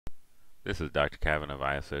This is Dr. Kavanagh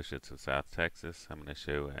MD Associates of South Texas. I'm going to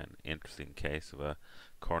show an interesting case of a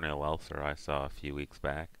corneal ulcer I saw a few weeks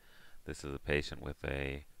back. This is a patient with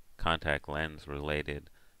a contact lens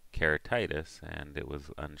related keratitis, and it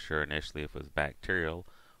was unsure initially if it was bacterial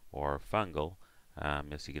or fungal.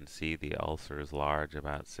 As you can see, the ulcer is large,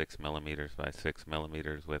 about 6 millimeters by 6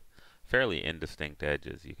 millimeters, with fairly indistinct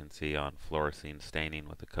edges. You can see on fluorescein staining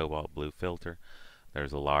with a cobalt blue filter.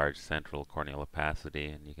 There's a large central corneal opacity,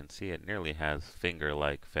 and you can see it nearly has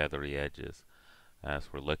finger-like feathery edges. As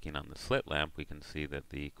we're looking on the slit lamp, we can see that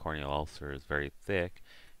the corneal ulcer is very thick,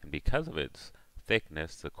 and because of its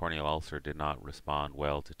thickness, the corneal ulcer did not respond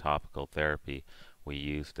well to topical therapy. We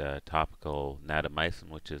used topical natamycin,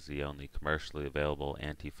 which is the only commercially available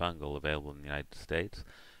antifungal available in the United States,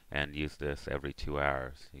 and used this every 2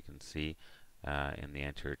 hours. You can see in the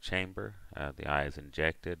anterior chamber, the eye is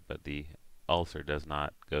injected, but the ulcer does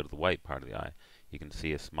not go to the white part of the eye. You can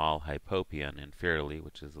see a small hypopyon inferiorly,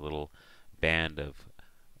 which is a little band of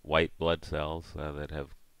white blood cells that have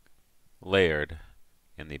layered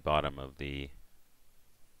in the bottom of the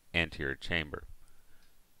anterior chamber.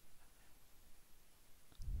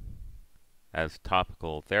 As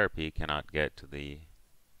topical therapy cannot get to the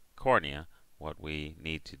cornea, what we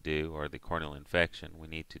need to do, or the corneal infection, we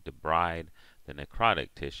need to debride the necrotic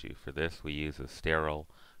tissue. For this, we use a sterile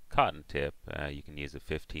cotton tip. You can use a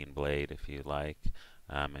 15 blade if you like,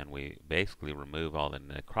 and we basically remove all the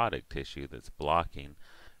necrotic tissue that's blocking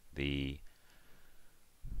the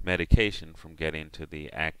medication from getting to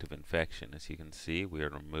the active infection. As you can see, we are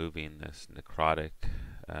removing this necrotic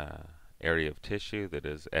area of tissue that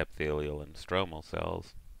is epithelial and stromal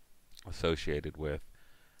cells associated with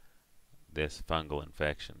this fungal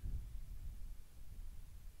infection.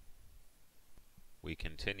 We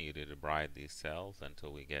continue to debride these cells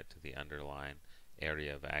until we get to the underlying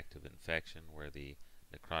area of active infection where the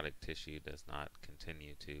necrotic tissue does not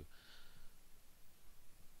continue to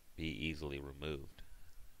be easily removed.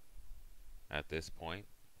 At this point,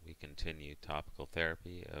 we continue topical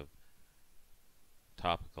therapy of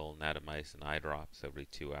topical natamycin eye drops every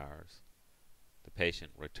 2 hours. The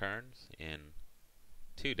patient returns in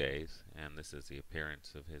 2 days, and this is the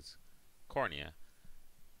appearance of his cornea.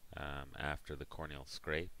 After the corneal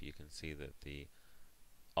scrape, you can see that the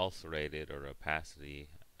ulcerated or opacity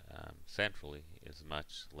centrally is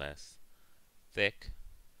much less thick.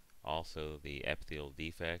 Also, the epithelial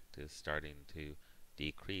defect is starting to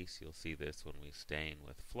decrease. You'll see this when we stain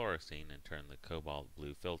with fluorescein and turn the cobalt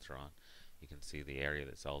blue filter on. You can see the area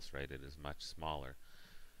that's ulcerated is much smaller.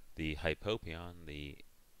 The hypopyon, the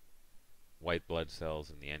white blood cells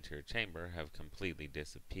in the anterior chamber, have completely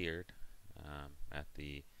disappeared at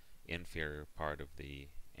the inferior part of the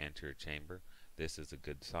anterior chamber. This is a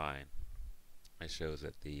good sign. It shows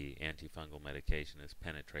that the antifungal medication is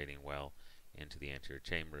penetrating well into the anterior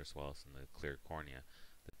chamber as well as in the clear cornea.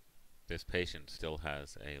 This patient still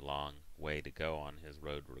has a long way to go on his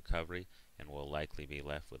road to recovery and will likely be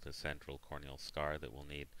left with a central corneal scar that will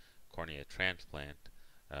need cornea transplant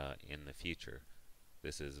in the future.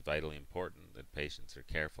 This is vitally important that patients are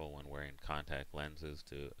careful when wearing contact lenses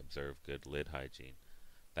to observe good lid hygiene.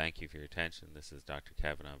 Thank you for your attention. This is Dr.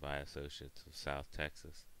 Kavanagh MD Associates of South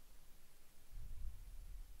Texas.